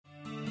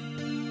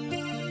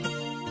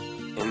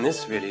In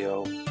this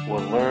video,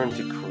 we'll learn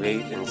to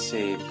create and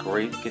save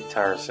great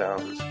guitar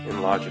sounds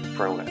in Logic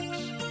Pro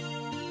X.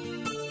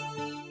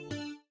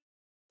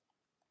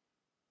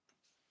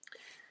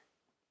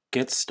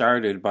 Get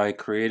started by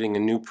creating a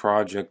new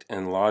project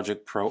in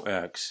Logic Pro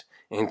X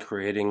and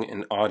creating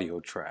an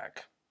audio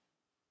track.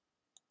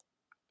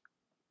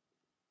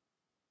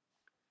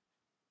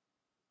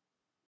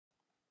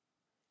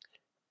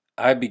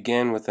 I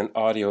begin with an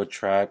audio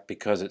track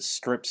because it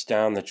strips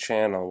down the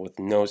channel with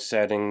no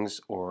settings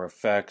or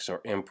effects or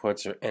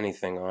inputs or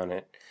anything on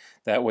it.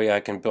 That way I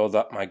can build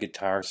up my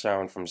guitar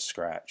sound from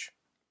scratch.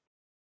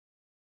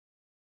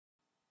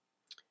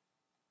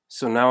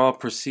 So now I'll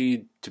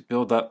proceed to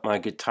build up my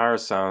guitar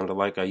sound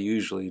like I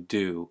usually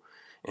do,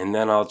 and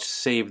then I'll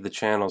save the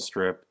channel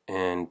strip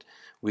and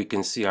we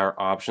can see our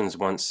options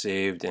once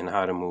saved and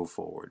how to move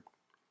forward.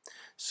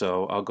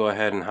 So I'll go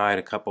ahead and hide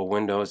a couple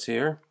windows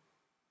here.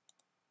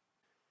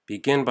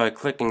 Begin by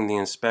clicking the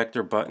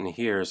inspector button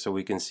here so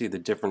we can see the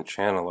different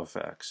channel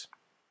effects.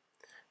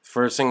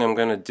 First thing I'm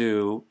going to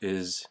do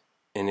is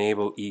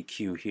enable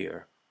EQ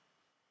here.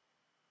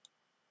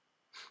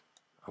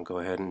 I'll go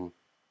ahead and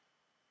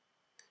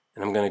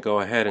I'm going to go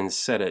ahead and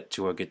set it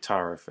to a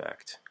guitar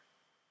effect.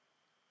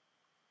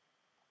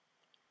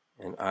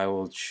 And I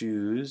will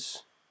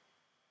choose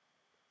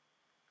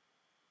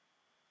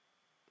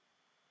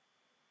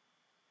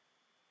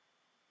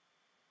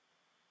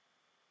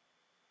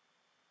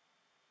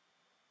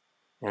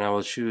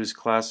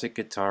Classic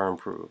Guitar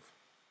Improve.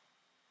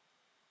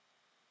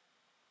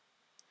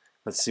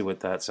 Let's see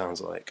what that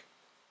sounds like.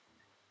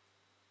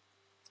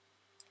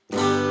 You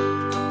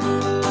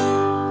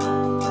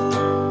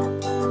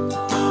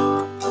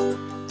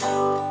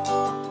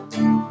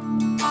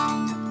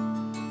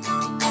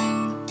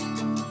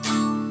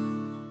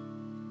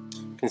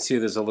can see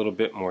there's a little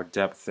bit more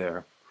depth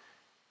there.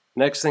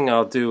 Next thing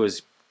I'll do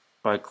is,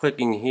 by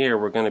clicking here,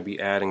 we're going to be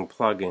adding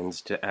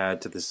plugins to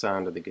add to the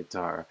sound of the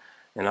guitar.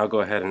 And I'll go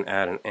ahead and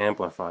add an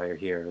amplifier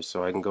here.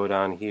 So I can go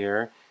down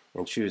here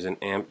and choose an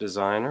amp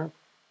designer.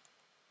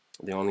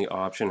 The only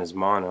option is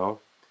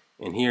mono.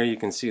 And here you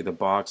can see the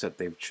box that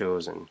they've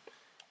chosen.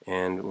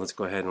 And let's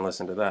go ahead and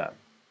listen to that.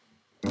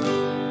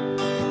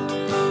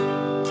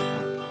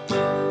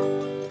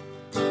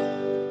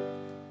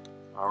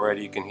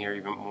 Already you can hear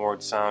even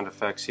more sound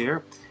effects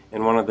here.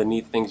 And one of the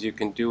neat things you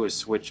can do is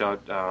switch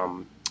out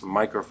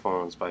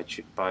microphones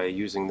by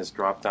using this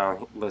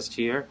drop-down list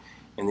here.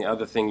 And the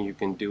other thing you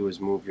can do is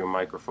move your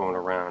microphone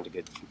around to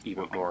get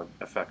even more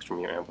effects from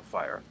your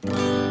amplifier.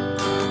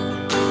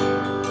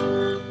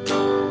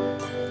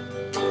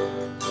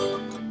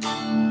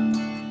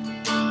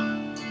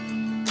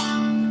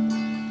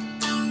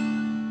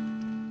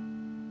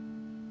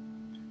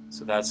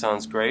 So that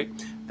sounds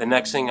great. The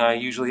next thing I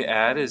usually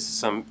add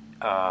is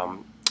a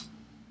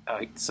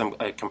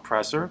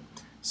compressor.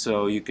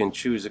 So you can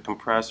choose a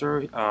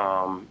compressor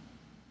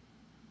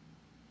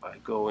by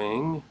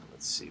going,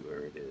 let's see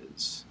where it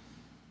is.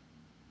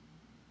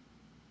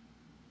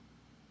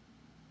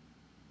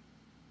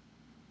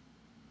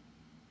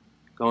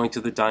 Going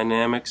to the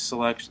dynamics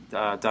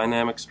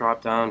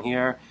drop down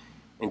here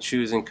and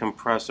choosing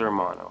compressor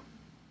mono.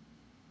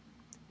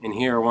 And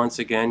here once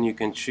again you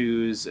can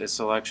choose a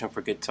selection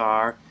for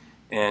guitar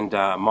and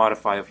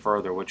modify it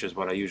further, which is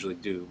what I usually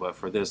do, but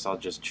for this I'll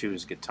just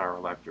choose guitar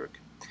electric.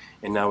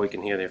 And now we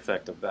can hear the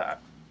effect of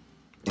that.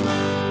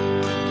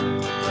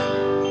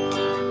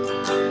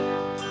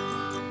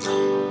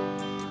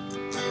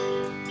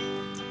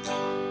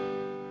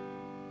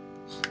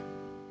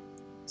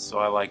 So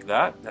I like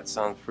that. That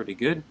sounds pretty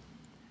good.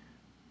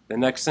 The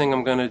next thing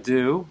I'm going to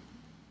do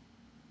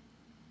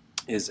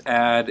is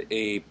add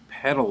a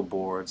pedal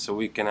board so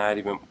we can add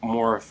even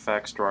more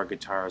effects to our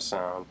guitar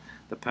sound.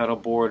 The pedal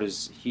board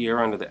is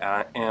here under the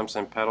amps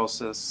and pedals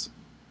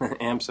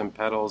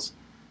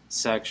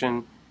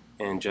section,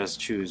 and just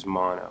choose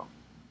mono.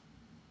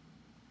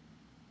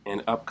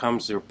 And up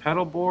comes your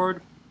pedal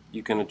board.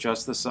 You can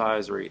adjust the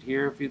size right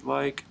here if you'd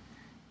like.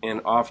 And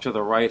off to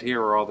the right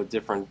here are all the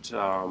different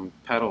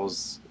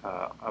pedals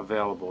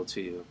available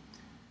to you.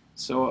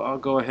 So I'll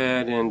go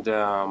ahead and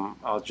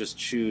I'll just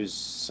choose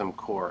some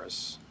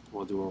chorus.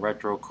 We'll do a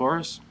retro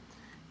chorus,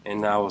 and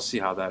now we'll see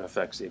how that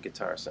affects the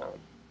guitar sound.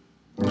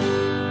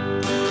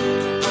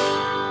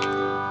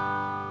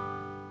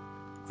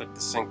 Click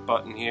the sync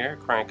button here,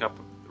 crank up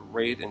the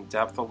rate and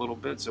depth a little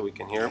bit so we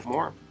can hear it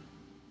more.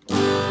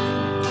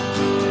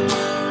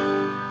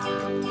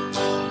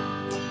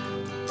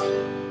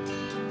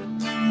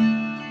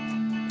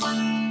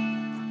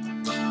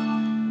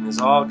 There's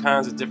all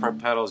kinds of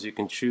different pedals you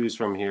can choose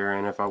from here,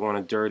 and if I want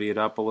to dirty it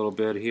up a little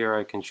bit here,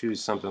 I can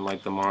choose something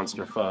like the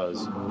Monster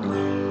Fuzz.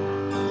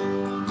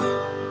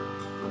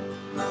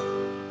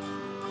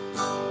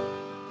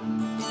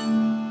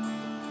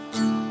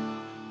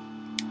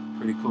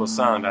 Pretty cool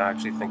sound. I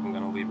actually think I'm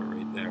going to leave it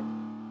right there.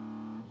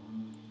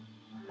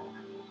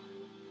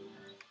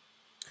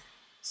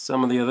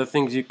 Some of the other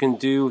things you can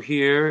do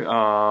here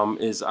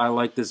is I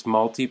like this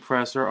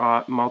multi-pressor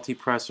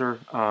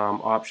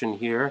option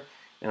here.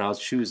 and I'll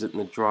choose it in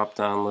the drop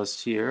down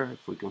list here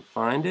if we can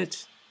find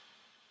it.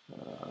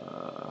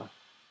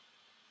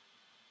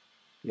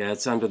 Yeah,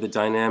 it's under the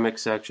dynamic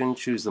section.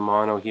 Choose the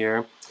mono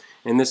here,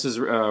 and this is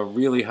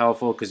really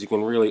helpful because you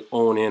can really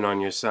own in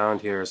on your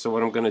sound here. So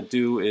what I'm going to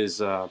do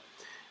is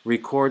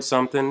record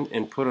something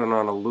and put it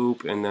on a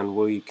loop, and then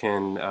we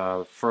can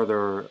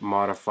further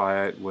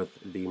modify it with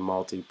the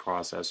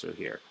multi-processor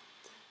here.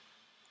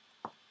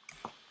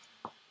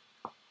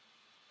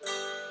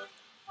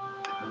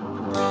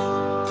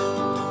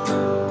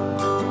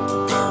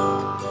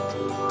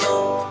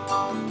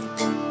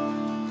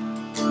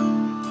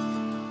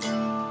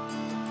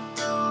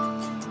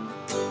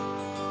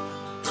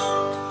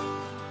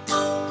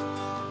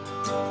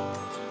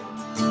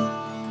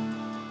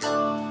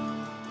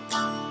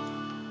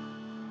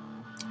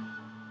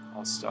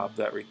 I'll stop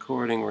that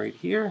recording right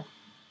here.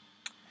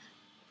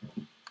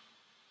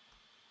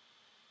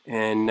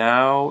 And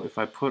now if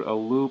I put a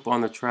loop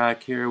on the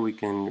track here, we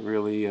can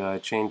really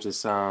change the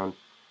sound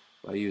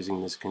by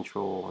using this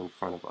control in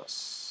front of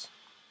us.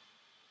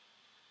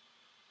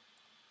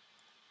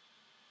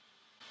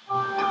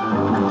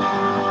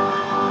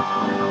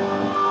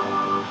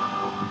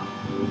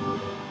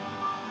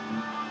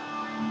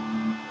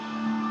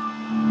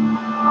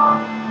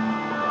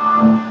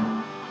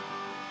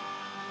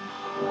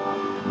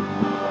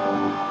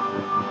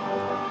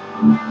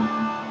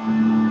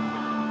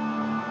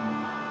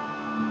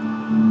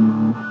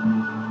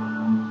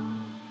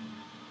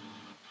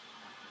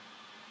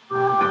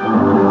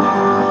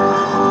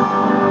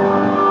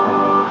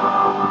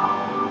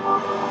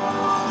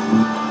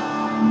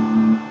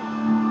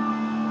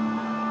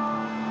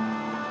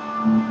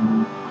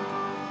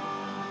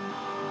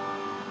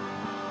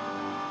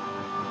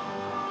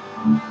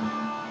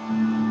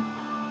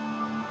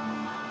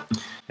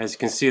 As you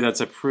can see,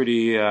 that's a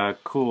pretty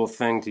cool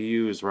thing to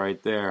use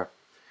right there.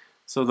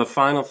 So the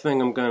final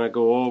thing I'm going to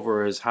go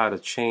over is how to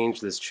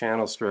change this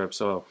channel strip.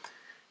 So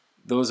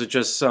those are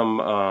just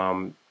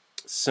some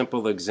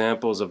simple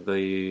examples of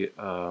the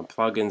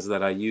plugins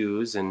that I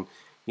use, and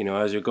you know,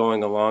 as you're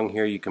going along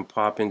here, you can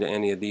pop into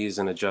any of these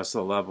and adjust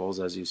the levels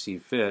as you see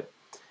fit.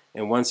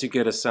 And once you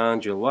get a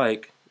sound you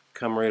like,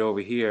 come right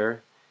over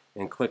here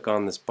and click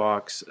on this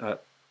box,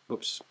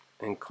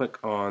 and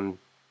click on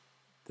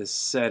this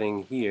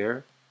setting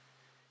here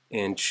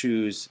and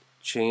choose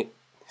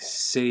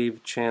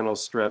Save Channel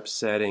Strip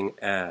Setting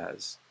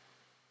As.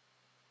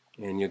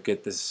 And you'll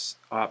get this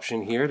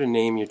option here to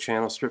name your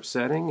channel strip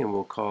setting, and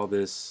we'll call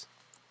this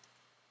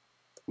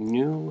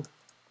new.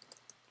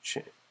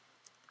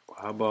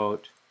 How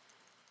about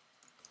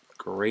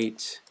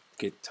Great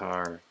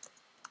Guitar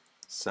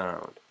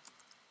Sound?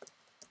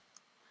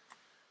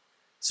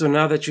 So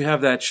now that you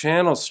have that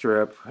channel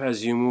strip,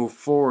 as you move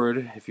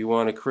forward, if you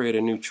want to create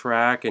a new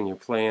track and you're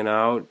playing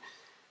out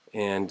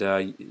and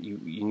you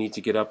need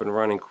to get up and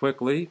running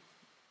quickly,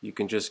 you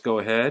can just go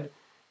ahead.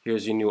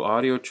 Here's your new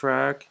audio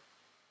track,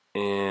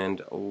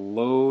 and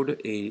load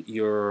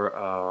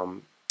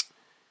your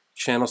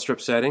channel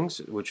strip settings,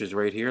 which is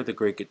right here, the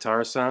Great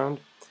Guitar Sound.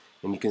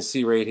 And you can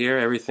see right here,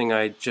 everything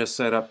I just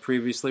set up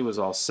previously was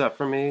all set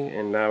for me,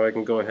 and now I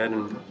can go ahead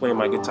and play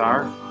my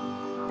guitar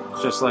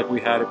just like we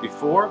had it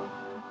before.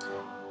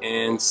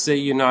 And say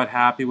you're not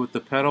happy with the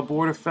pedal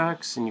board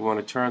effects and you want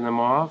to turn them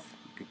off,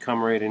 you could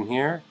come right in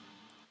here,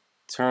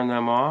 turn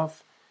them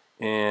off,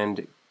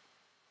 and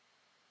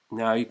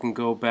now you can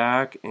go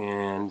back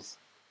and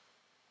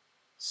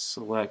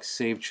select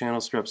Save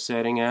Channel Strip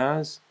Setting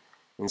As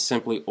and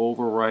simply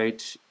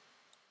overwrite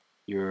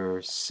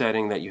your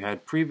setting that you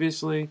had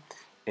previously,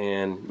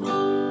 and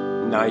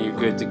now you're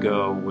good to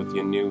go with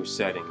your new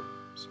setting.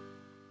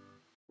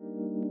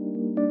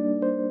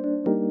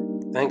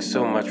 Thanks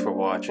so much for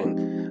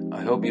watching.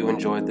 I hope you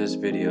enjoyed this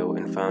video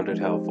and found it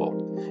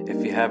helpful.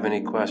 If you have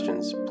any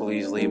questions,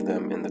 please leave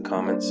them in the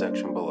comment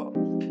section below.